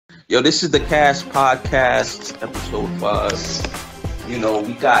Yo, this is the Cast Podcast, episode 5. You know,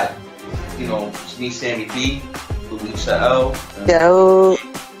 we got, it's me, Sammy BE, Luisa L. Yo.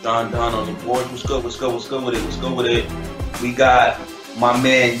 John Don on the board. What's good with it? We got my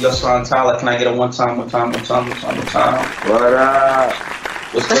man, Yoson Tala. Can I get a one time? What up?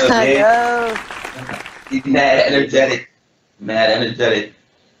 What's good, man? He's mad energetic.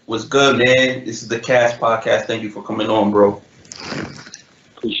 What's good, man? This is the Cast Podcast. Thank you for coming on, bro.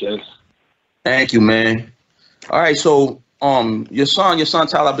 Appreciate it. Thank you, man. All right, so your son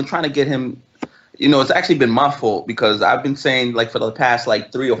Tyler, I've been trying to get him. It's actually been my fault because I've been saying for the past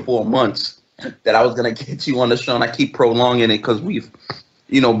 3 or 4 months that I was gonna get you on the show, and I keep prolonging it because we've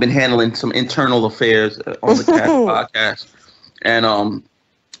been handling some internal affairs on the Cast Podcast, and I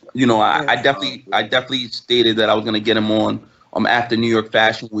definitely stated that I was gonna get him on after New York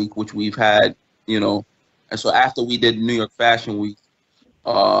Fashion Week, which we've had, and so after we did New York Fashion Week,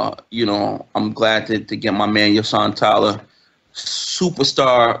 I'm glad to get my man Yoson Tala,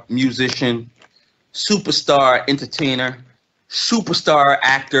 superstar musician, superstar entertainer, superstar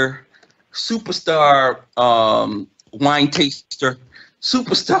actor, superstar wine taster,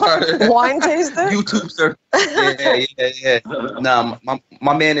 superstar wine taster, YouTuber. Yeah. Nah,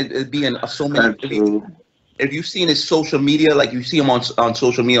 my man is being so many. If you've seen his social media, you see him on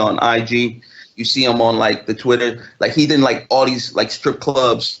social media on IG. You see him on the Twitter, he did all these strip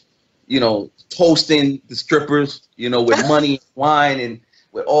clubs, toasting the strippers, with money, wine, and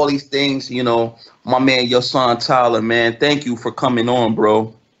with all these things. My man Yoson Tala, man, thank you for coming on,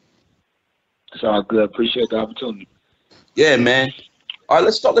 bro. It's all good. Appreciate the opportunity. Yeah, man. All right,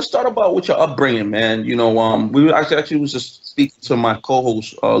 let's start about with your upbringing, man. We actually was just speaking to my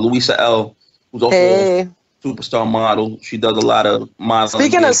co-host Luisa L, who's also a superstar model. She does a lot of modeling.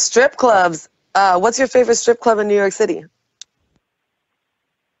 Speaking of strip clubs. What's your favorite strip club in New York City?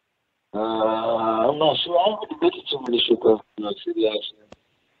 I'm not sure. I don't really visit too many strip clubs in New York City, actually.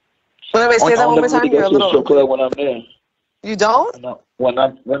 Wait, say that one more time. You're a little. Strip club when I'm there. You don't? No. When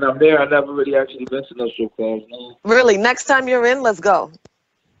I'm there, I never really actually been to no strip clubs. No. Really? Next time you're in, let's go.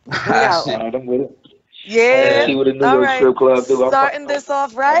 All right, I'm with it. Yeah. See what a New York strip club do. Starting this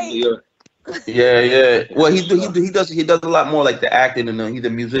off right. Yeah. Well, he does a lot more the acting, and he's a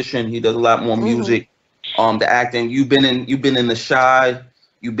musician. He does a lot more music. The acting. You've been in the Shy.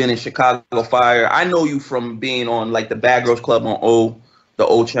 You've been in Chicago Fire. I know you from being on the Bad Girls Club on the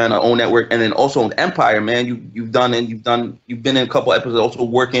O channel, O Network, and then also on Empire, man. You've been in a couple episodes, also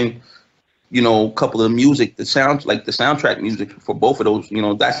working, a couple of music, the soundtrack music for both of those.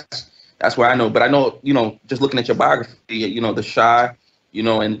 That's where I know. But I know, just looking at your biography, the Shy.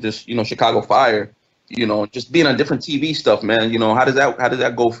 And just Chicago Fire, just being on different TV stuff, man. How does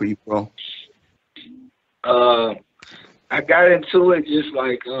that go for you, bro? I got into it just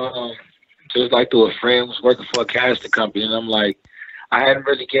through a friend who was working for a casting company, and I hadn't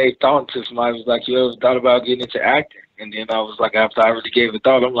really gave thought to somebody was like, you ever thought about getting into acting? And then I was after I really gave it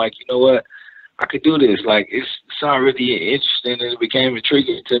thought, I'm like, you know what? I could do this. It's not really interesting, and it became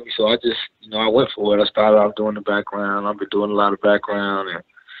intriguing to me. So I just, I went for it. I started off doing the background. I've been doing a lot of background and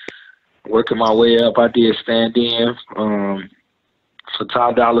working my way up. I did stand-in for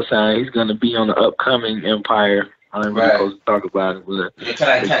Ty Dolla $ign. He's going to be on the upcoming Empire. I ain't really supposed to talk about it, but can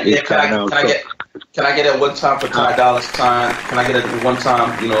I get it one time for Ty Dolla $ign? Can I get it one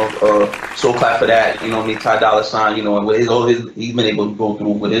time? Soul clap for that. Ty Dolla $ign. And with he's been able to go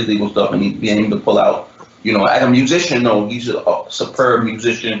through with his legal stuff, and he's been able to pull out. As a musician, he's a superb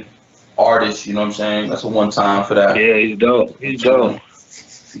musician, artist. You know what I'm saying? That's a one time for that. Yeah, he's dope. He's dope.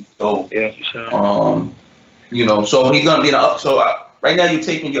 Yeah, for sure. So he's gonna be right now you're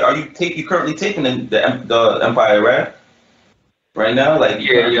taking. Are you currently taking the Empire, right? Right now,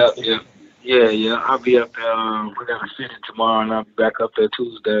 Yeah. I'll be up there. We're gonna fit it tomorrow, and I'll be back up there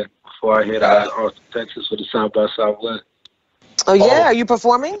Tuesday before I head out to Austin, Texas for the South by Southwest. Oh yeah, are you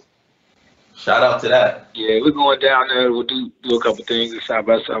performing? Shout out to that. Yeah, we're going down there. We'll do a couple things at South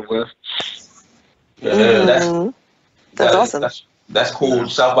by Southwest. Yeah, that's awesome. That's cool.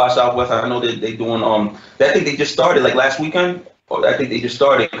 South by Southwest. I know that they doing I think they just started last weekend. Or I think they just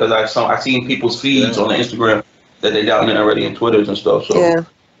started because I seen people's feeds on the Instagram that they're down there already in Twitters and stuff. So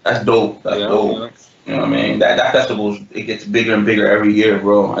that's dope. That's dope. Yeah. You know what I mean? That festival, it gets bigger and bigger every year,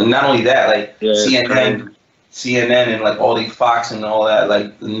 bro. And not only that, CNN and all these Fox and all that,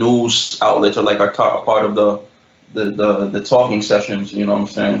 the news outlets are part of the talking sessions. You know what I'm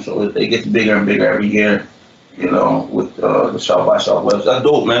saying? So it gets bigger and bigger every year. With the South by Southwest. That's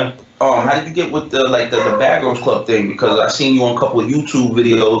dope, man. How did you get with the Bad Girls Club thing? Because I seen you on a couple of YouTube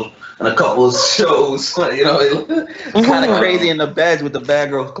videos. and a couple of shows. You know, kind of crazy in the beds with the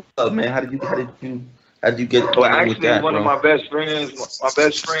Bad Girls Club, man. How did you get Well, in with actually, that, one of my best friends,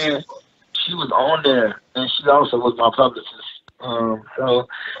 she was on there, and she also was my publicist. So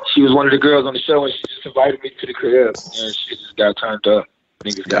she was one of the girls on the show, and she just invited me to the crib, and she just got turned up.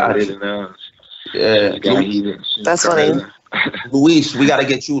 Niggas got it, and yeah, got heated. That's funny. Luis, we gotta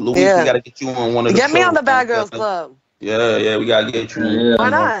get you. Luis, we gotta get you on one of the shows. Get me on the Bad Girls Club. Yeah, we gotta get you. Yeah, why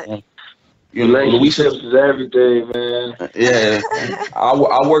not? You know, relationships is everything, man. Yeah,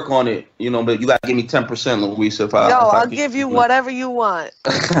 I'll work on it. You know, but you gotta give me 10%, Luis. I'll give you whatever you want.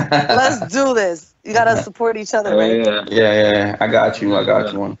 Let's do this. You gotta support each other, right? Yeah. I got you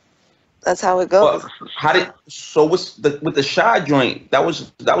on. That's how it goes. With the Shy joint? That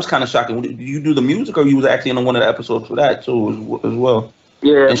was kind of shocking. Did you do the music, or you was actually on one of the episodes for that too as well?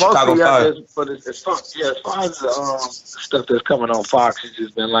 Yeah, in Chicago Fire. But as far as the stuff that's coming on Fox, it's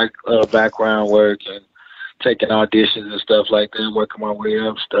just been like background work and taking auditions and stuff like that, working my way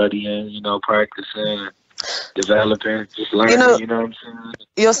up, studying, practicing, developing, just learning, you know what I'm saying?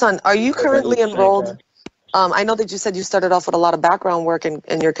 Yoson, are you currently enrolled? I know that you said you started off with a lot of background work and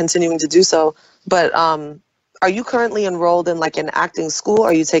you're continuing to do so, but are you currently enrolled in like an acting school?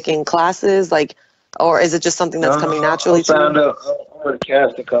 Are you taking classes, or is it just something that's coming naturally to you? I'm with a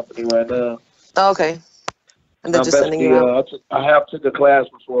casting company right now. Oh, okay. And they're just sending you out? I have took a class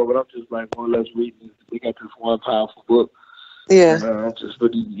before, but I'm just like more or less reading. We got this one powerful book. Yeah. And, I'm just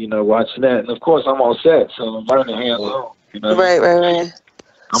really, watching that. And of course, I'm on set, so I'm learning hands-on. Right.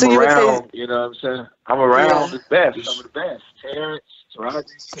 I'm so around, you know what I'm saying? I'm around the best. Some of the best. Terrence, Roger.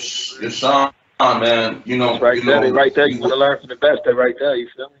 Your son, man. Right there. You want to learn from the best. They're right there. You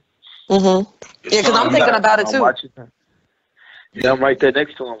feel me? Mm-hmm. Yeah, because I'm thinking about it too. Yeah, I'm right there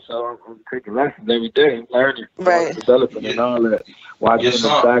next to him, so I'm taking lessons every day. I'm learning, developing, and all that. Watching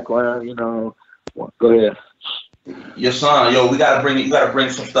the background, Go ahead. Your son, you gotta bring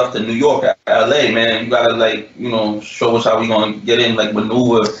some stuff to New York, LA, man. You gotta show us how we gonna get in,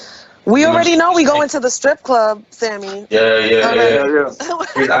 maneuver. We already know we go into the strip club, Sammy. Yeah.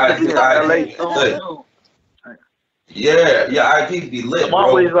 Yeah, I think be lit. I'm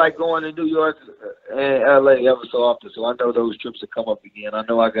always going to New York and LA ever so often, so I know those trips will come up again. I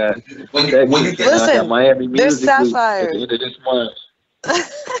know I got listen, got Miami Music there's Week Sapphire. at the end of this month.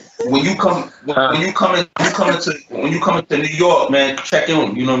 When you come into New York, man, check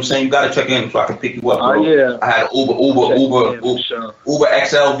in. You know what I'm saying? You gotta check in so I can pick you up. Bro. Oh yeah. I had Uber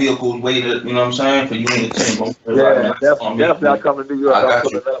XL vehicles waited. You know what I'm saying, for you and the team. Bro. Yeah, definitely. I'll come to New York. I'll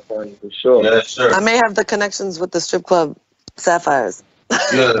put it up for you for sure. Yes, sir. I may have the connections with the strip club, Sapphires.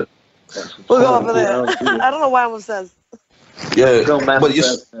 Yeah. We'll go over there. I don't know why I'm obsessed. Yeah, but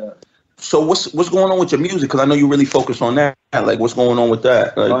so what's going on with your music? Because I know you really focus on that. What's going on with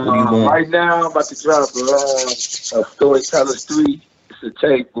that? What are you doing? Right now, I'm about to drop a Storytellers 3. It's a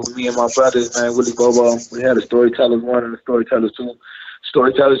tape with me and my brothers, man, Willie Bobo. We had a Storytellers 1 and a Storytellers 2.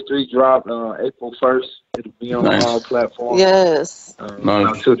 Storytellers 3 dropped April 1st. It'll be on all platforms. Yes.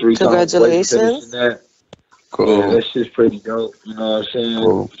 Nice. 2 or 3 Congratulations. Cool. Yeah, that shit's pretty dope. You know what I'm saying?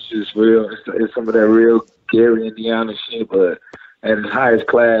 Cool. It's just real. It's some of that real Gary, Indiana shit, but at its highest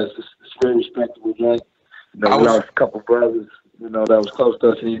class. It's very respectable, joint. We lost a couple brothers, that was close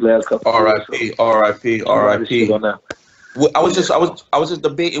to us in these last couple years. R.I.P. I was just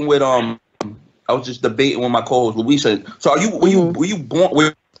debating with my co-host Luisa. So were you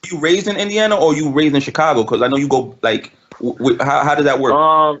raised in Indiana or you raised in Chicago? Because I know you go how did that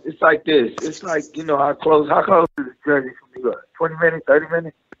work? It's like this. It's like how close is Jersey from New York? 20 minutes, 30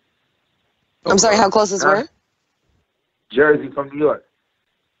 minutes. I'm sorry, how close is where? Jersey from New York.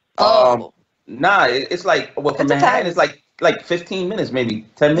 Nah, it's from Manhattan, it's like 15 minutes, maybe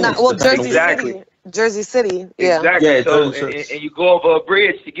 10 minutes. Well, Jersey City, yeah. Exactly. Yeah, so, and you go over a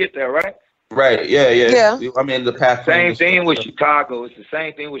bridge to get there, right? Right. Yeah. I mean, the path. Same thing with Chicago. It's the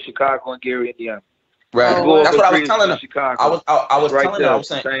same thing with Chicago and Gary, Indiana. Right. That's what I was telling her. Chicago. I was right telling her. I was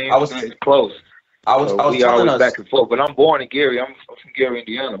saying. I was close. I was telling her back and forth. But I'm born in Gary. I'm from Gary,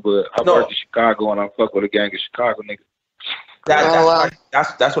 Indiana. But I worked in Chicago and I fuck with a gang of Chicago niggas.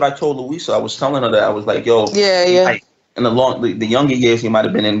 That's what I told Luisa. I was telling her that I was like, yo, in the younger years he might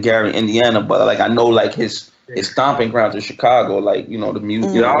have been in Gary, Indiana, but I know his stomping grounds in Chicago, the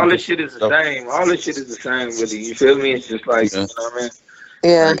music. Yeah, all this shit is the same. All this shit is the same, really. You feel me? It's just you know what I mean?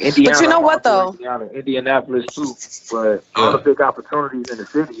 Yeah. Indiana, but you know what though? Indianapolis too, but all the big opportunities in the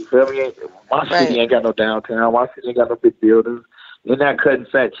city. You feel me? My city ain't got no downtown. My city ain't got no big buildings. They're not cutting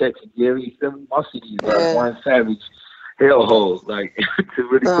fat checks in Gary. You feel me? My city is one savage hellhole. To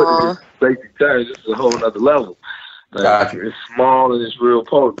really put it in basic terms, this is a whole other level. Gotcha. It's small and it's real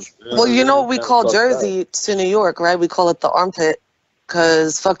potent. Well, you know what we call Jersey to New York, right? We call it the armpit,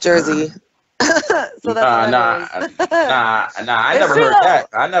 because fuck Jersey. So that's what I never heard that.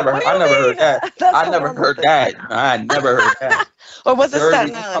 I never heard that. I never heard that. I never heard that. Or was it Jersey,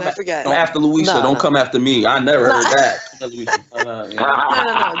 Staten Island? I forget. Don't after Luisa. Don't come after me. I never heard that. No.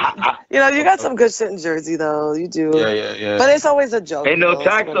 You know, you got some good shit in Jersey, though. You do. Yeah. But it's always a joke. Ain't no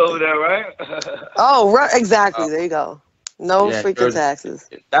tax over there, right? Oh, right. Exactly. There you go. No freaking Jersey, taxes.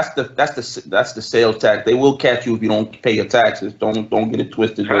 That's the sales tax. They will catch you if you don't pay your taxes. Don't get it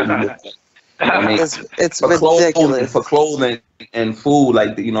twisted. I mean, it's ridiculous. For clothing and food,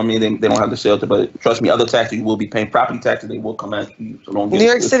 like, you know what I mean? They don't have the sales, but trust me, other taxes you will be paying. Property taxes, they will come at you. So don't get New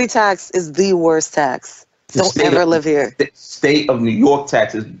York City tax is the worst tax. Don't ever live here. The state of New York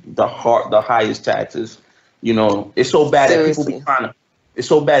tax is the highest taxes. You know, it's so bad that people be trying to. It's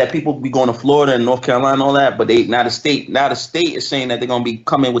so bad that people be going to Florida and North Carolina and all that, but now the state is saying that they're gonna be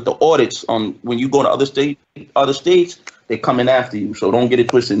coming with the audits on when you go to other states. They're coming after you, so don't get it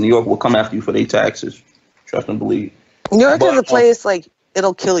twisted. New York will come after you for their taxes. Trust and believe. New York is a place like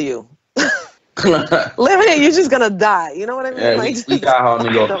it'll kill you. Living here, you're just gonna die. You know what I mean? Yeah, like, we die hard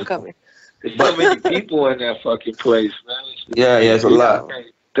in New York. Don't come here. There's so many people in that fucking place, man. Yeah, it's a lot.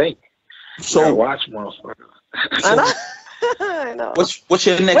 Think. So watch, motherfucker. I know. I know. What's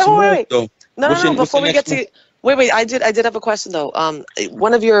your next move, though? No. Before we get to wait. I did have a question though.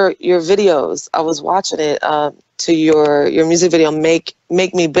 One of your videos, I was watching it. To your music video, make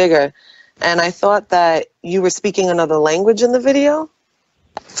me bigger, and I thought that you were speaking another language in the video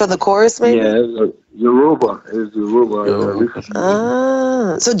for the chorus, maybe. Yeah, it's Yoruba. It's Yoruba.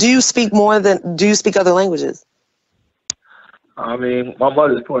 So do you speak other languages? I mean, my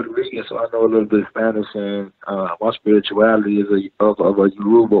mother's Puerto Rican, so I know a little bit of Spanish, and my spirituality is of a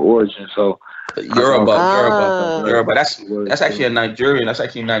Yoruba origin. So Yoruba. That's actually a Nigerian. That's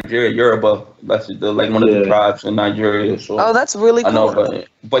actually Nigeria. Yoruba. That's one of the tribes in Nigeria. So that's really cool. I know,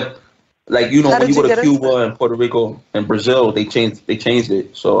 but like, you know, when you go to Cuba and Puerto Rico and Brazil, they changed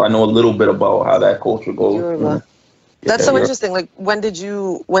it. So I know a little bit about how that culture goes. Yoruba. That's so interesting. Like, when did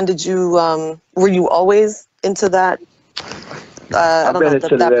you were you always into that? I've been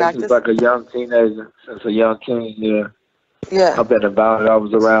into that since like a young teenager, since a young teen. Yeah. I've been about it. I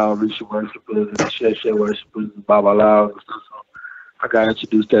was around Risha worshipers and Sheshe worshipers and Babalaos and stuff. So I got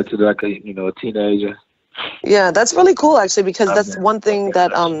introduced that to like a teenager. Yeah, that's really cool actually, because that's one thing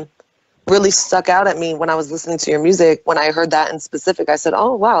that really stuck out at me when I was listening to your music. When I heard that in specific, I said,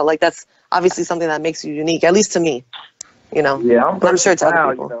 "Oh wow, like that's obviously something that makes you unique, at least to me." You know. Yeah, I'm sure it's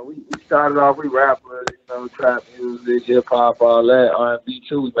other people. You know, we started off, we rap with, trap music, hip hop, all that, R&B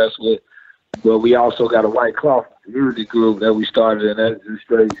too. We mess with. But we also got a White Cloth music group that we started, and that's just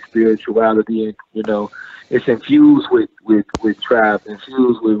straight spirituality, and it's infused with trap,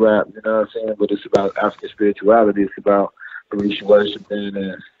 infused with rap. You know what I'm saying? But it's about African spirituality. It's about Orisha worshiping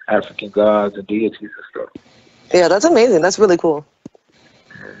and African gods and deities and stuff. Yeah, that's amazing. That's really cool.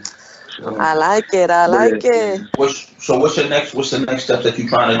 I like it. So what's the next steps that you're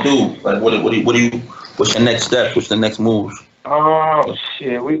trying to do? Like what's your next steps? What's the next moves? Oh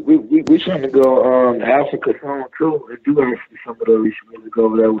shit, we trying to go to Africa soon too, and do actually some of those music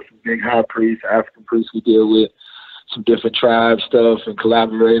over there with some big high priests, African priests we deal with, some different tribe stuff, and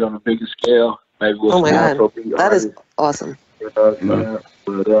collaborate on a bigger scale. Maybe with oh my God, that is awesome. But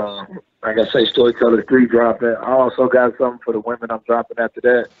like I say, Storyteller 3 dropping. I also got something for the women I'm dropping after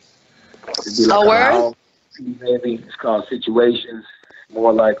that. Like word? Maybe it's called Situations.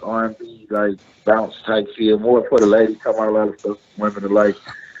 More like R&B, like bounce type feel. More for the ladies. Talking about a lot of stuff women are like.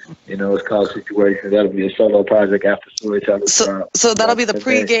 It's called Situations. That'll be a solo project after Storyteller. So that'll be the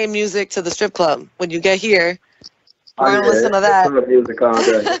pre-game music to the strip club when you get here. We're gonna listen to that. Music all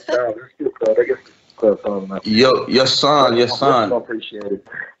day. Your son. Appreciate it.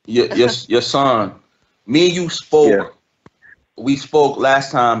 Your son. Me and you spoke. Yeah. We spoke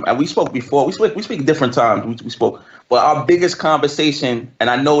last time, and we spoke before. We speak different times. We spoke, but our biggest conversation,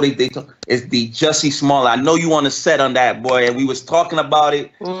 and I know they is the Jussie Smollett. I know you on the set on that, boy, and we was talking about it.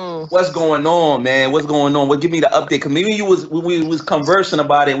 What's going on, man? What's going on? Well, give me the update, because maybe we was conversing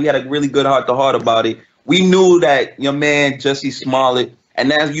about it. We had a really good heart-to-heart about it. We knew that your man Jussie Smollett, and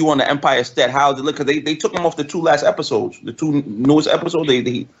now you on the Empire State. How's it look? Because they took him off the 2 last episodes, the 2 newest episodes.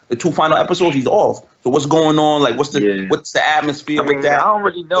 The 2 final episodes, he's off. So what's going on? Like, what's the atmosphere with that? I don't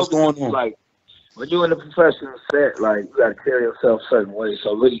really know. What's going on? Like, when you're in a professional set, like, you got to carry yourself a certain way.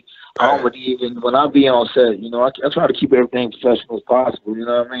 So really, I don't really even, when I be on set, I try to keep everything professional as possible. You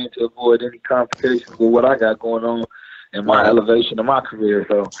know what I mean? To avoid any complications with what I got going on in my elevation of my career.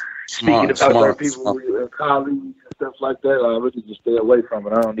 So, speaking about certain people and colleagues and stuff like that, I really just stay away from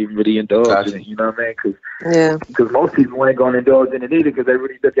it. I don't even really indulge in it. You know what I mean? Because most people ain't gonna indulge in it either because they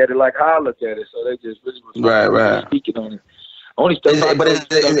really look at it like how I look at it. So they just really speaking on it. Only stuff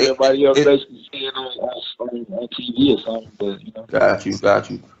everybody else basically seeing on TV or something, but you know. Got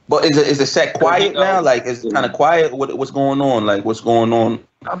you. But is the set quiet now? Like, is it kind of quiet? What's going on? Like, what's going on?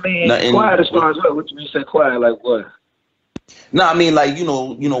 I mean, quiet as far as what? What you mean say quiet? Like what? No, I mean, like, you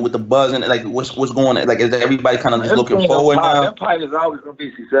know, with the buzz and like what's going on? Like, is everybody kind of just looking forward now? Empire is always gonna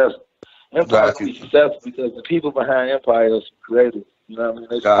be successful. Empire is gonna be successful because the people behind Empire are some creative. You know what I mean?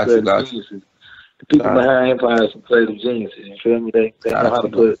 They're creative geniuses. The people behind Empire are some creative geniuses. You feel me? They know how to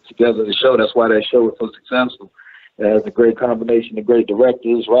put together the show. That's why that show is so successful. It has a great combination of great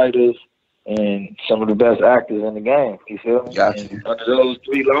directors, writers, and some of the best actors in the game. You feel me? And under those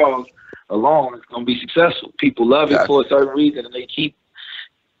three laws alone, it's going to be successful. People love it for a certain reason, and they keep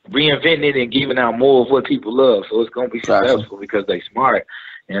reinventing it and giving out more of what people love. So it's going to be successful because they're smart.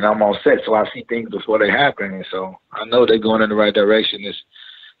 And I'm on set, so I see things before they happen. And so I know they're going in the right direction. It's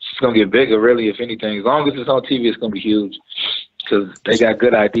going to get bigger, really, if anything. As long as it's on TV, it's going to be huge because they got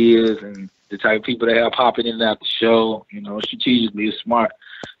good ideas and the type of people they have popping in and out the show, you know, strategically, it's smart.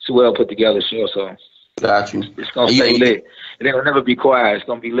 It's a well put together show, so got you. It's gonna stay lit. It ain't gonna never be quiet. It's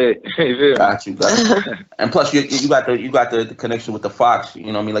gonna be lit. Got you. And plus, you got the connection with the Fox. You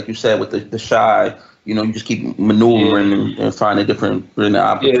know what I mean? Like you said, with the Shy. You know, you just keep maneuvering and finding different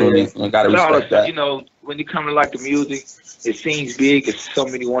opportunities. And gotta respect that. You know, when you come to like the music, it seems big. It's so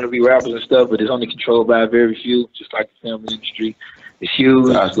many wannabe rappers and stuff, but it's only controlled by very few. Just like the film industry. It's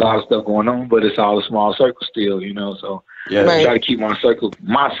huge. There's a lot of stuff going on, but it's all a small circle still, you know. So I try to keep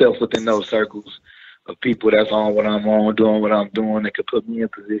myself within those circles of people that's on what I'm on, doing what I'm doing, that could put me in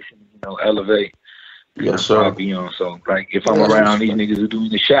position, you know, elevate. Yes, sir. I'll be on. So like if I'm around these niggas who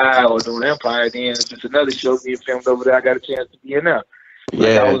doing the Shy or doing Empire, then if it's another show being filmed over there, I got a chance to be in there.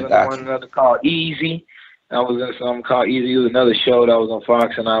 I was in another called Easy. I was in something called Easy. It was another show that was on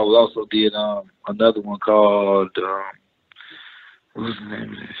Fox, and I also did another one called what's the name of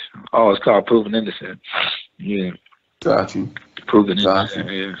this show? Oh, it's called Proven Innocent. Yeah. Got you. Proven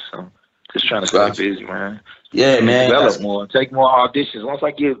Innocent. Yeah. So just trying to stay busy, man. Yeah, man. Develop more. Take more auditions. Once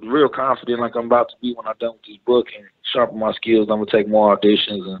I get real confident like I'm about to be when I'm done with this book and sharpen my skills, I'm gonna take more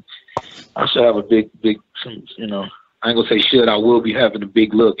auditions and I should have a big, you know, I ain't gonna say should, I will be having a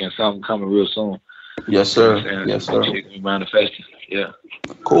big look and something coming real soon. Yes, sir. Yes, sir. Manifesting. Yeah.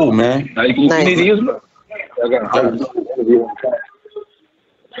 Cool, man. Now, you need to use it. I got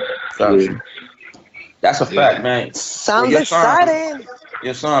That's a fact, man. Sounds exciting.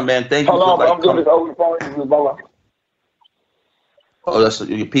 Your son, man. Thank you. Hold on, I'm doing this over the phone. Oh, that's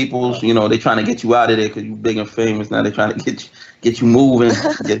your peoples. You know, they trying to get you out of there because you big and famous. Now they trying to get you moving,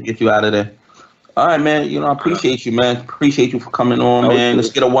 get you out of there. All right, man. You know, I appreciate you, man. Appreciate you for coming on, man.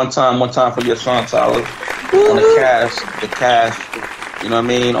 Let's get a one time for Yoson Tala on the cash. You know what I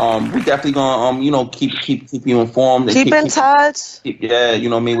mean? We definitely gonna you know, keep you informed. Keep in touch. Yeah, you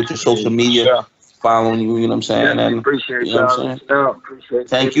know what I mean, with your social media, following you. You know what I'm saying? Yeah, and appreciate you know what I'm saying? Appreciate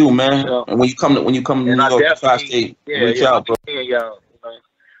Thank you, man. And when you come to New York Tri-State, reach out, bro.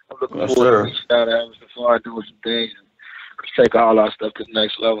 I'm looking forward to reaching out and having some fun, doing some things, and take all our stuff to the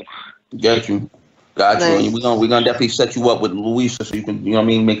next level. Got you. And we're gonna definitely set you up with Luisa so you can, you know what I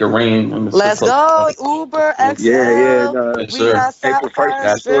mean, make it rain. Let's go. Uber XL. Yes, sir. April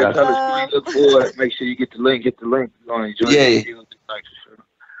 1st. Look forward. Make sure you get the link. You're gonna enjoy it.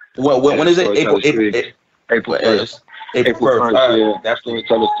 When is it? April 1st. April 1st. Yeah, that's when we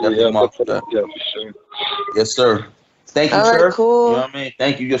tell us to. Yeah, for sure. Yes, sir. Thank you, all sir. Right, cool. You know what I mean?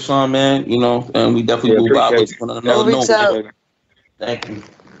 Thank you, your son, man. You know, and we definitely move out with you on another note. Thank you.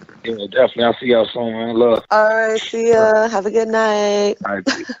 Yeah, definitely. I'll see y'all soon, man. Love. All right, see ya. Have a good night. All right.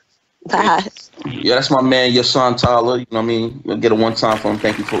 Bye. Yeah, that's my man, Yoson Tala. You know what I mean? We'll get a one time from him.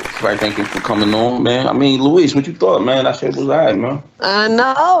 Thank you for coming on, man. I mean, Luis, what you thought, man? That shit was all right, man.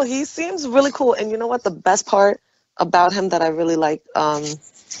 No, he seems really cool. And you know what? The best part about him that I really like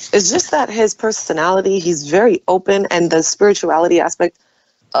is just that his personality, he's very open, and the spirituality aspect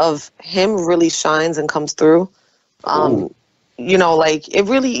of him really shines and comes through. You know, like it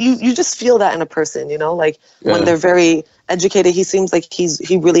really, you just feel that in a person, you know, like when they're very educated, he seems like he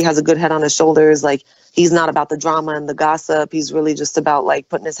really has a good head on his shoulders. Like he's not about the drama and the gossip. He's really just about like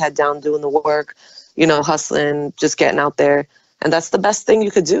putting his head down, doing the work, you know, hustling, just getting out there. And that's the best thing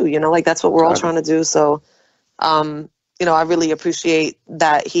you could do, you know, like that's what we're all trying to do. So, you know, I really appreciate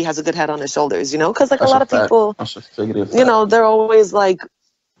that he has a good head on his shoulders, you know, because like a lot of people, you know, they're always like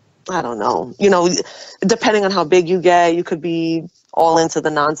I don't know. You know, depending on how big you get, you could be all into the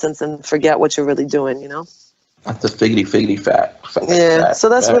nonsense and forget what you're really doing, you know? That's a figgity fact. Yeah, so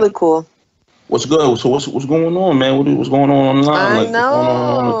that's really cool. What's good? So what's going on, man? What's going on online? I Like, what's going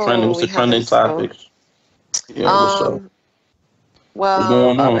on the trending? know. What's the trending topics? Yeah, what's up? Well, what's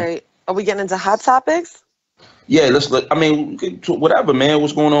going on? All right. Are we getting into hot topics? Yeah, I mean, whatever, man.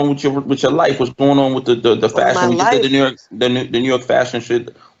 What's going on with your life? What's going on with the fashion? We just did the New York fashion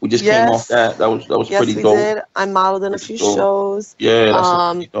shit. We just came off that. That was pretty dope. Yes, we did. I modeled in a few shows. Yeah,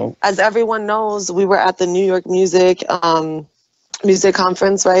 that's pretty dope. As everyone knows, we were at the New York Music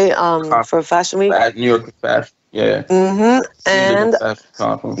Conference, right? For Fashion Week. New York Fashion. Yeah. And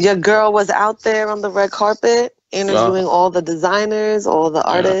your girl was out there on the red carpet interviewing all the designers, all the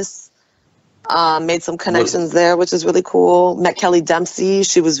artists. Made some connections there, which is really cool. Met Kelly Dempsey.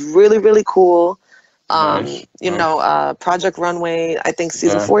 She was really, really cool. You know, Project Runway, I think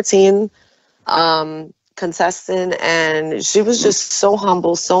season 14 contestant, and she was just so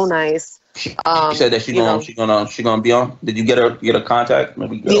humble, so nice. She said that she gonna be on. Did you get a contact?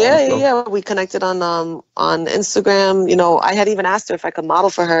 Maybe yeah. We connected on Instagram. You know, I had even asked her if I could model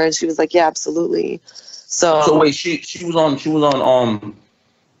for her, and she was like, "Yeah, absolutely." So wait, she was on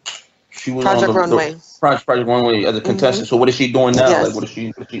Project Runway. Project Runway as a contestant. So what is she doing now? Yes.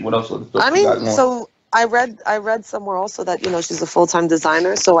 Like what else? I mean, so I read somewhere also that, you know, she's a full-time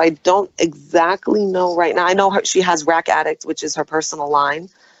designer. So I don't exactly know right now. I know she has Rack Addict, which is her personal line.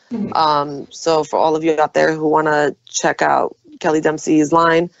 So for all of you out there who want to check out Kelly Dempsey's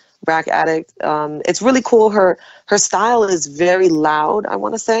line, Rack Addict, it's really cool. Her style is very loud, I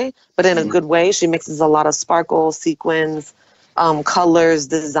want to say, but in a good way. She mixes a lot of sparkle, sequins, colors,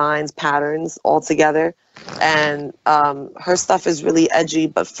 designs, patterns all together. And her stuff is really edgy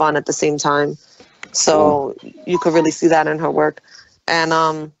but fun at the same time. So you could really see that in her work.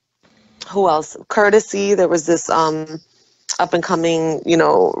 And who else? Courtesy. There was this up and coming, you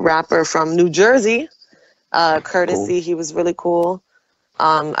know, rapper from New Jersey. Courtesy. He was really cool.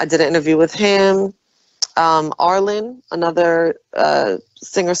 I did an interview with him. Arlen, another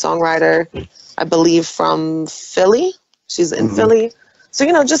singer-songwriter, I believe from Philly. She's in Philly. So,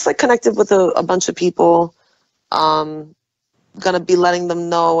 you know, just like connected with a bunch of people. Gonna be letting them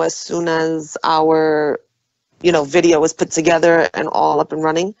know as soon as our, you know, video is put together and all up and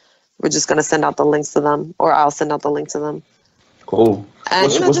running. We're just gonna send out the links to them, or I'll send out the link to them. Cool. And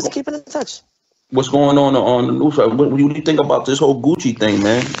just keeping in touch. What's going on the news side? What do you think about this whole Gucci thing,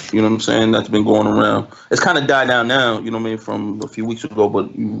 man? You know what I'm saying? That's been going around. It's kind of died down now, you know what I mean, from a few weeks ago.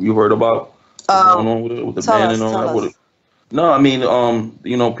 But you heard about what's going on with the ban and all that? No, I mean,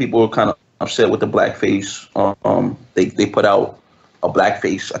 you know, people are kind of upset with the blackface. They put out a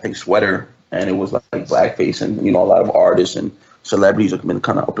blackface, I think, sweater, and it was like blackface, and you know, a lot of artists and celebrities have been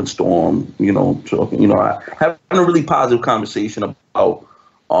kind of up in storm. You know, talking. You know, having a really positive conversation about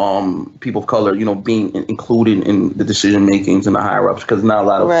people of color, you know, being included in the decision makings and the higher ups, because not a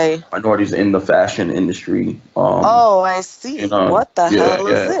lot of minorities in the fashion industry. I see. You know, what the hell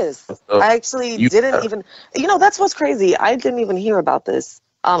is this? I actually didn't even. You know, that's what's crazy. I didn't even hear about this.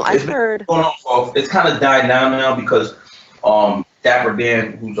 I heard. It's kind of died down now because Dapper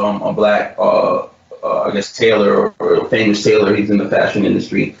Dan, who's a black, I guess Taylor, or a famous tailor, he's in the fashion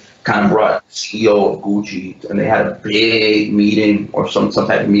industry, kind of brought the CEO of Gucci, and they had a big meeting or some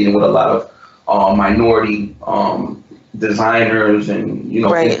type of meeting with a lot of minority designers and, you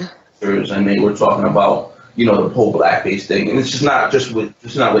know, and they were talking about, you know, the whole blackface thing. And it's just not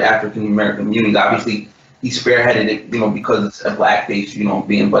with African American communities. Obviously, he spearheaded it, you know, because it's a blackface, you know,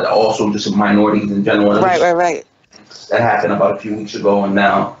 but also just minorities in general. Right. That happened about a few weeks ago, and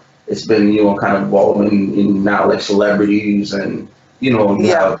now it's been, you know, kind of evolving in now like celebrities and, you know,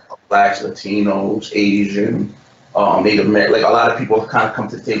 you have blacks, Latinos, Asian, Native American. Like a lot of people have kind of come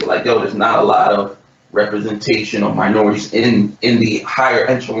to the table like, yo, there's not a lot of representation of minorities in the higher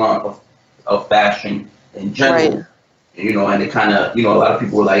echelon of fashion in general. Right. You know, and it kind of, you know, a lot of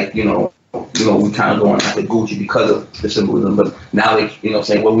people were like, you know, we kind of going after Gucci because of the symbolism, but now they, you know,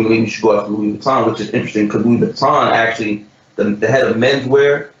 saying, well, we should go after Louis Vuitton, which is interesting because Louis Vuitton actually, the head of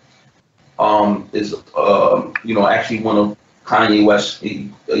menswear, is, you know, actually one of Kanye West.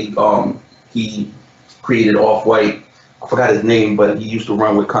 He created Off-White. I forgot his name, but he used to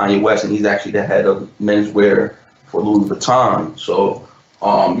run with Kanye West, and he's actually the head of menswear for Louis Vuitton. So,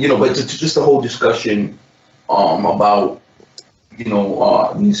 you know, but just the whole discussion about, you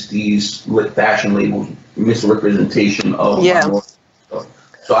know, these fashion labels, misrepresentation of stuff.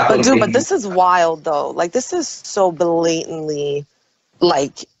 So I but this is wild though. Like, this is so blatantly,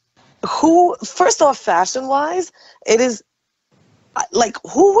 like, first off, fashion wise, it is Like,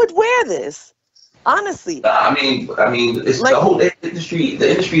 who would wear this? Honestly. I mean, it's like, the whole industry. The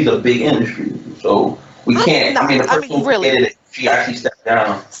industry is a big industry, so we can't. I mean, the person who created it, she actually stepped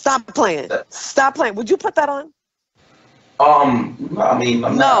down. Stop playing. Stop playing. Would you put that on? No, I mean,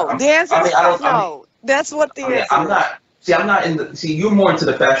 I'm not. The answer is no. That's what the answer is. I'm not. See, I'm not in the. See, you're more into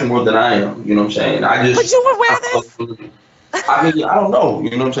the fashion world than I am. You know what I'm saying? But you would wear this? I mean, I don't know. You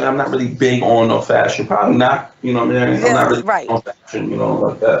know what I'm saying? I'm not really big on no fashion. Probably not. You know what I'm saying? I'm not really big on fashion. You know,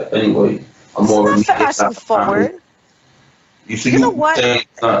 like that. Anyway, I'm more of a fashion forward. You know what?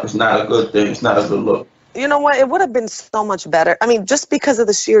 It's not a good thing. It's not a good look. You know what? It would have been so much better. I mean, just because of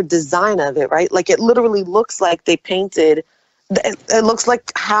the sheer design of it, right? Like, it literally looks like they painted. It looks like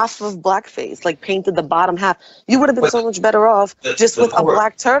half of blackface, like painted the bottom half. You would have been so much better off just with a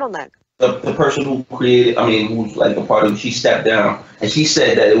black turtleneck. The person who created, I mean, who's like a part of it, she stepped down and she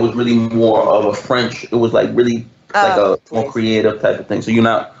said that it was really more of a French. It was like really like a more creative type of thing. So you're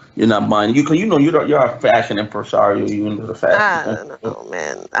not buying. You know you're a fashion impresario. You into the fashion. I don't know,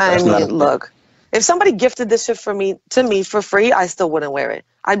 man. I mean, look. If somebody gifted this shit to me for free, I still wouldn't wear it.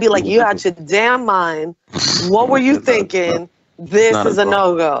 I'd be like, you out your damn mind. What were you thinking? This is a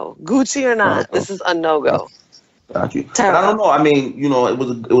no-go. Gucci or not, this is a no-go. Got you. But I don't know. I mean, you know, it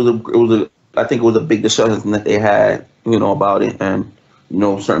was a. I think it was a big discussion that they had, you know, about it, and you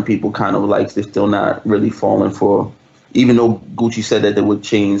know, certain people kind of like they're still not really falling for, even though Gucci said that they would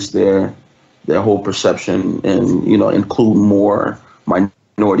change their whole perception and, you know, include more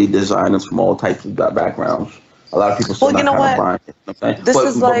minority designers from all types of backgrounds. A lot of people still not kind of buying it. You know what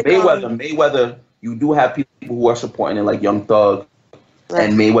I'm saying? But Mayweather, you do have people who are supporting it, like Young Thug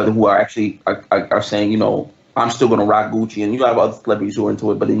and Mayweather, who are actually are saying, you know, I'm still going to rock Gucci. And you have other celebrities who are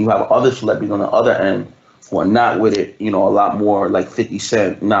into it, but then you have other celebrities on the other end who are not with it, you know, a lot more, like 50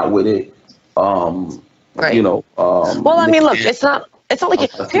 Cent, not with it. You know. Well, I mean, look, it's not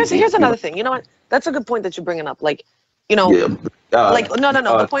like here's another thing. You know what? That's a good point that you're bringing up. Like, you know, like, no.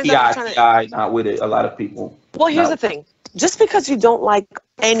 The point that I'm trying to... not with it, a lot of people. Well, here's the thing. Just because you don't like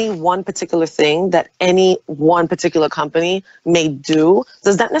any one particular thing that any one particular company may do,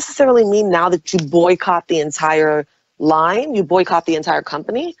 does that necessarily mean now that you boycott the entire line? You boycott the entire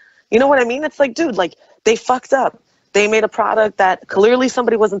company? You know what I mean? It's like, dude, like, they fucked up. They made a product that clearly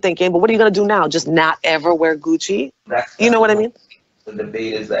somebody wasn't thinking, but what are you going to do now? Just not ever wear Gucci? You know what I mean? The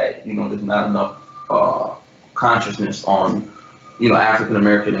debate is that, you know, there's not enough consciousness on, you know, African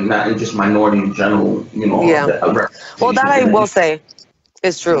American and not just minority in general, you know. Yeah. Well, that I will say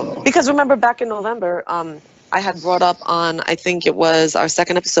is true. Because remember back in November, I had brought up on, I think it was our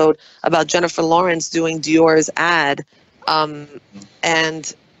second episode, about Jennifer Lawrence doing Dior's ad. And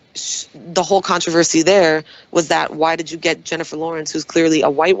the whole controversy there was that why did you get Jennifer Lawrence, who's clearly a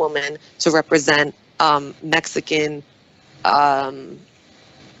white woman, to represent Mexican, oh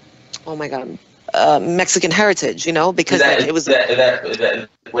my God, Mexican heritage, you know, because it was...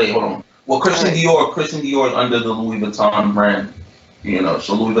 Wait, hold on. Well, Christian Dior is under the Louis Vuitton brand, you know,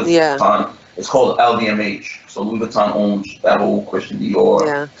 so Louis Vuitton, it's called LVMH, so Louis Vuitton owns that whole Christian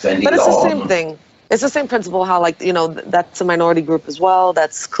Dior, Fendi, but it's the same thing. It's the same principle how, like, you know, that's a minority group as well,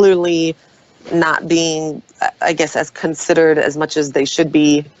 that's clearly not being, I guess, as considered as much as they should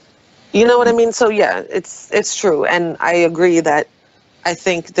be. You know what I mean? So, yeah, it's true, and I agree that I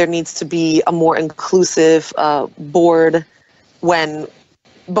think there needs to be a more inclusive board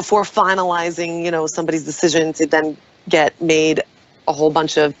before finalizing, you know, somebody's decision to then get made a whole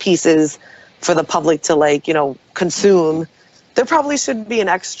bunch of pieces for the public to, like, you know, consume. There probably should be an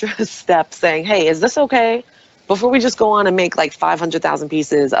extra step saying, hey, is this okay? Before we just go on and make like 500,000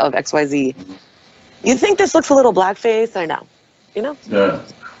 pieces of XYZ. You think this looks a little blackface or no? You know? Yeah.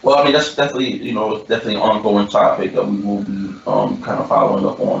 Well, I mean, that's definitely, you know, it's definitely an ongoing topic that we will be kind of following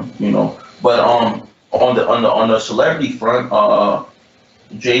up on, you know. But on the celebrity front,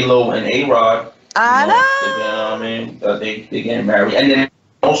 J-Lo and A-Rod, I know. I mean, they getting married, and then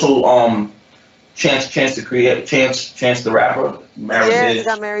also Chance the rapper married. He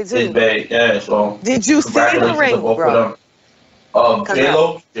got married too. His babe, yeah. So did you see the ring, bro?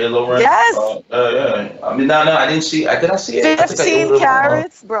 J-Lo, ring. Yes. Yeah. I mean, no, I didn't see. Did I see it? 15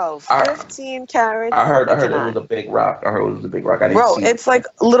 carats, bro. 15 carats. I heard it was a big rock. I didn't bro, see it's like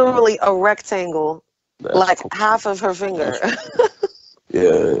literally a rectangle, like half of her finger.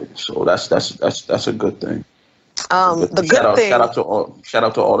 Yeah, so that's a good thing. The good thing. Shout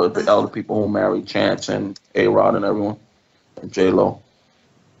out to all the people who married Chance and A-Rod and everyone, and J-Lo.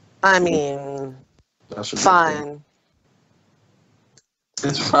 I mean, that's fine.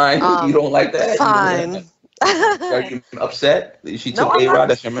 It's fine. You don't like that? Fine. Are you upset? She took A-Rod.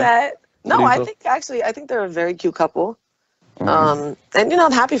 That's your man. No, I think they're a very cute couple. And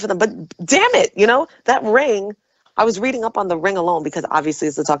I'm happy for them. But damn it, that ring. I was reading up on the ring alone because obviously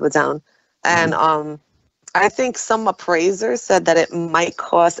it's the talk of the town, and I think some appraiser said that it might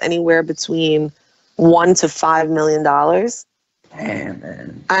cost anywhere between $1 to $5 million. Damn,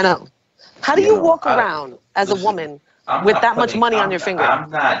 man. I know. How do you walk around as a woman with that much money on your finger?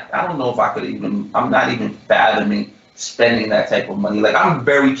 I don't know if I could I'm not even fathoming spending that type of money. Like, I'm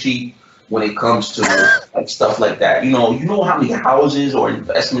very cheap when it comes to like stuff like that. You know how many houses or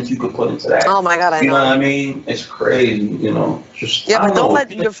investments you could put into that. Oh my God, I know. You know what I mean? It's crazy. Just but don't let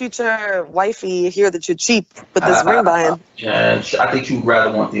your future wifey hear that you're cheap with this ring buying. Yeah, I think you'd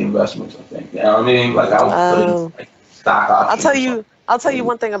rather want the investments. I think. You know what I mean? Like, I would put in like stock options. I'll tell you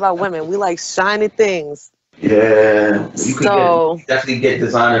one thing about women. We like shiny things. Yeah, you could definitely get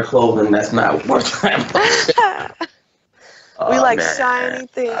designer clothing that's not worth that much. We like shiny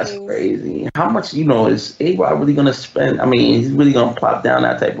things. That's crazy. How much, is A-Rod really going to spend? I mean, he's really going to plop down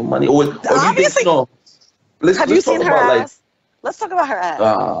that type of money? Or you think, have you seen her ass? Let's talk about her ass.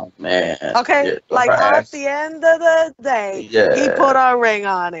 Oh, man. Okay? At the end of the day, he put a ring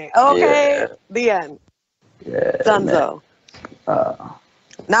on it. Okay? Yeah. The end. Yeah. Dunzo.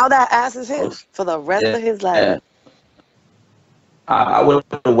 Now that ass is his for the rest of his life. Yeah. I would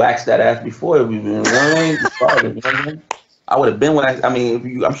have waxed that ass before we been. I would have been waxed. I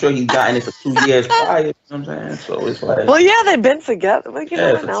mean, I'm sure he's gotten it for 2 years prior. You know what I'm saying? So it's like. Well, yeah, they've been together. Like, for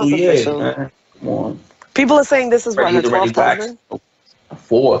 2 years. Man. Come on. People are saying this is what, her 12th husband?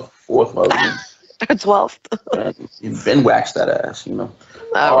 Fourth husband. Her 12th. You've been waxed that ass,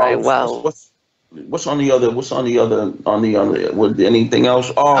 All right. Well. What's on the other? Anything else?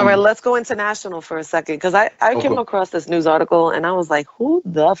 All right, let's go international for a second, because I came across this news article and I was like, who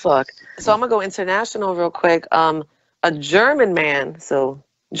the fuck? So I'm gonna go international real quick. A German man, so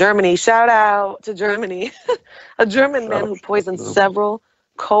Germany, shout out to Germany. A German man who poisoned several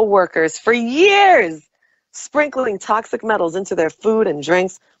co-workers for years, sprinkling toxic metals into their food and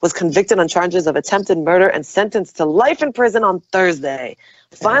drinks, was convicted on charges of attempted murder and sentenced to life in prison on Thursday.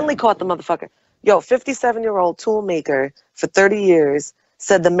 Finally caught the motherfucker. 57-year-old tool maker for 30 years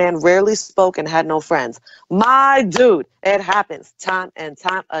said the man rarely spoke and had no friends. My dude, it happens time and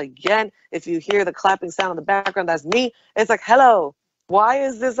time again. If you hear the clapping sound in the background, that's me. It's like, hello, why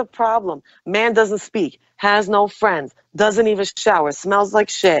is this a problem? Man doesn't speak, has no friends, doesn't even shower, smells like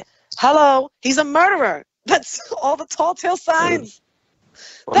shit. Hello, he's a murderer. That's all the tall tale signs.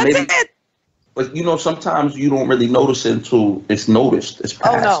 That's it. But sometimes you don't really notice it until it's noticed. It's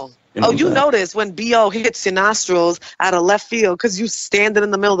past. Oh, no. You notice when BO hits your nostrils out of left field because you standing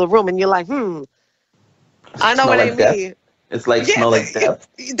in the middle of the room and you're like, I know what I mean. It's like smell like death.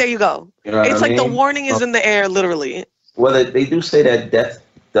 There you go. It's like the warning is in the air, literally. Well, they do say that death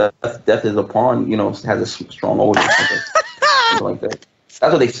is upon, has a strong odor. Something like that.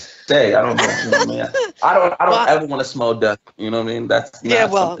 That's what they say. I don't know. I don't ever want to smell death. You know what I mean? That's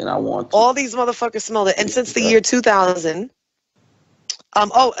not something I want to. All these motherfuckers smell it. And since the year 2000...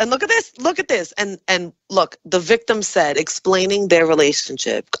 and look at this. And look, the victim said, explaining their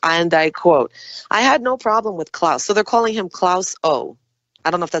relationship, and I quote, I had no problem with Klaus. So they're calling him Klaus O. I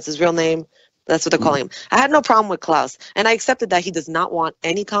don't know if that's his real name. That's what they're calling him. I had no problem with Klaus, and I accepted that he does not want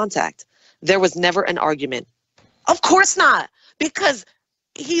any contact. There was never an argument. Of course not, because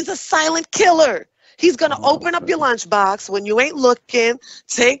he's a silent killer. He's going to open up your lunchbox when you ain't looking,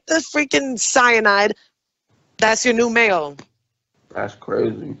 take the freaking cyanide. That's your new mayo. That's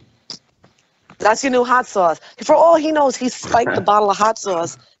crazy. That's your new hot sauce. For all he knows, he spiked the bottle of hot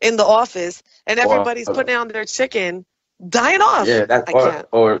sauce in the office, and everybody's putting on their chicken, dying off. Yeah,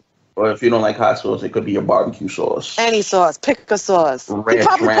 or if you don't like hot sauce, it could be your barbecue sauce. Any sauce, pick a sauce. He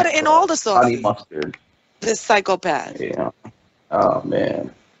probably put it in all the sauces. Honey mustard. This psychopath. Yeah. Oh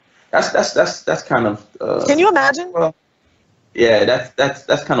man, that's kind of. Can you imagine? Well, yeah,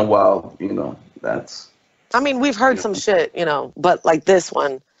 that's kind of wild. That's. I mean, we've heard some shit, but like this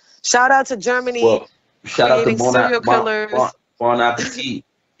one. Shout out to Germany. Well, shout out to serial killers. Bon appetit.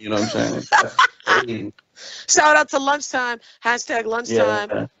 You know what I'm saying? That's crazy. Shout out to lunchtime. Hashtag lunchtime.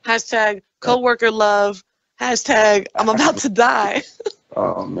 Yeah. Hashtag coworker love. Hashtag I'm about to die.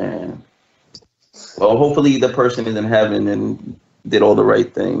 Oh man. Well, hopefully the person is in heaven and did all the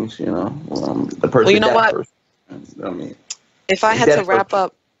right things. The person. Well, you know what? I mean, if I had to wrap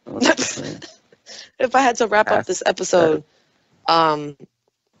up. If I had to wrap up this episode, Yoson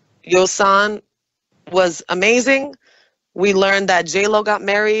was amazing. We learned that J-Lo got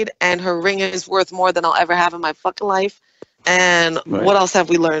married and her ring is worth more than I'll ever have in my fucking life. And what else have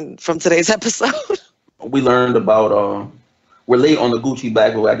we learned from today's episode? We learned about, we're late on the Gucci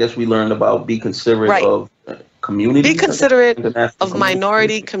bag, but I guess we learned about be considerate of communities. Be considerate of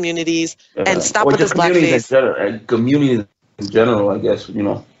minority communities and stop with this blackface. Communities in general, I guess,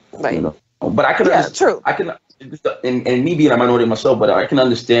 Right. But I can true. I can, and me being a minority myself, but I can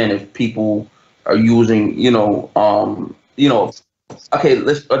understand if people are using, okay,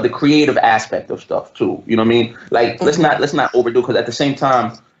 let's the creative aspect of stuff too. You know what I mean? Like, let's not overdo, because at the same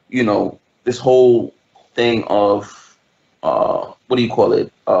time, this whole thing of what do you call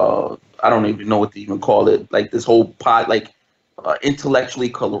it? I don't even know what to even call it. Like this whole intellectually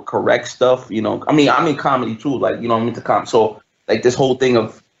correct stuff. I'm in comedy too. Like, I'm into comedy. So like this whole thing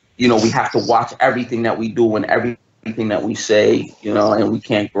of, we have to watch everything that we do and everything that we say, and we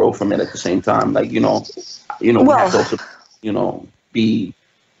can't grow from it at the same time. Like, we have to also, be.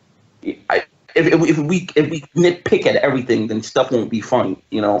 If we nitpick at everything, then stuff won't be funny.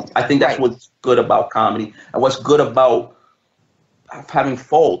 I think that's what's good about comedy, and what's good about having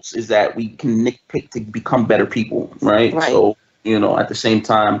faults is that we can nitpick to become better people, right? So, at the same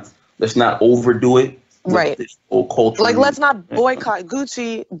time, let's not overdo it. Right. This whole culture. Like, let's not boycott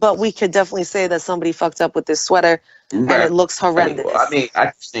Gucci, but we could definitely say that somebody fucked up with this sweater and it looks horrendous.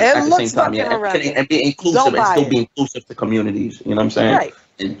 At the same time, and be inclusive and still be inclusive to communities. You know what I'm saying? Right.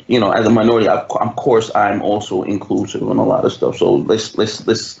 And as a minority, of course, I'm also inclusive in a lot of stuff. So let's,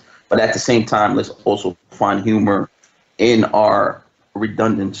 but at the same time, let's also find humor in our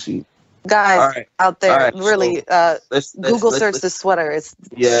redundancy. Guys out there, really, Google search this sweater. It's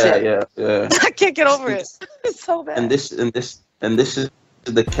shit. Yeah. I can't get over it. It's so bad. And this is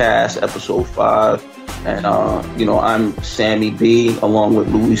the cast, episode 5, and I'm Sammy B along with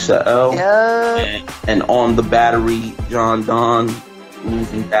Luisa L. Yeah. And on the battery, John Don.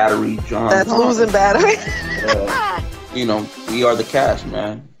 Losing battery, John. That's losing battery. We are the cast,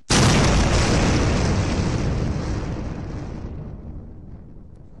 man.